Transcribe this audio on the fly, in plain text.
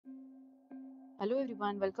Hello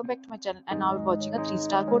everyone, welcome back to my channel and now we're watching a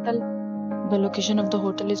 3-star hotel. The location of the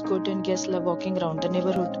hotel is good and guests love walking around the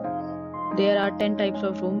neighborhood. There are 10 types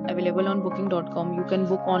of room available on booking.com. You can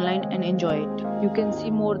book online and enjoy it. You can see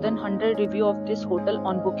more than 100 reviews of this hotel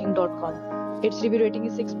on booking.com. Its review rating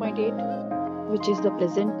is 6.8, which is the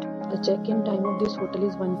pleasant. The check-in time of this hotel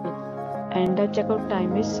is 1 p.m. and the checkout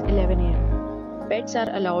time is 11 a.m. Pets are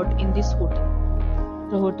allowed in this hotel.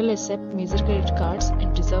 The hotel accepts major credit cards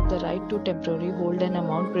and reserves the right to temporarily hold an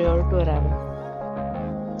amount prior to arrival.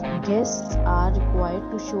 Guests are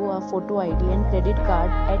required to show a photo ID and credit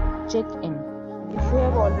card at check-in. If you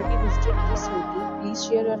have already visited this hotel, please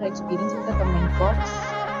share your experience in the comment box.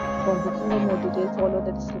 For booking or more details, follow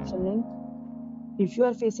the description link. If you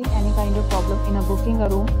are facing any kind of problem in booking a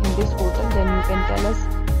room in this hotel, then you can tell us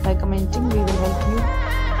by commenting. We will help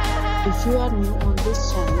you. If you are new on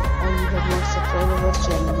this channel or you have not subscribed our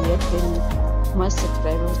channel yet, then you must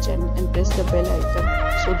subscribe our channel and press the bell icon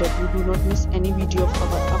so that you do not miss any video of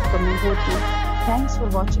our upcoming hotel. Thanks for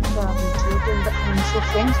watching the video till the end. So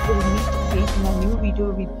friends, will meet again in a new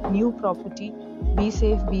video with new property. Be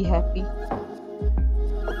safe, be happy.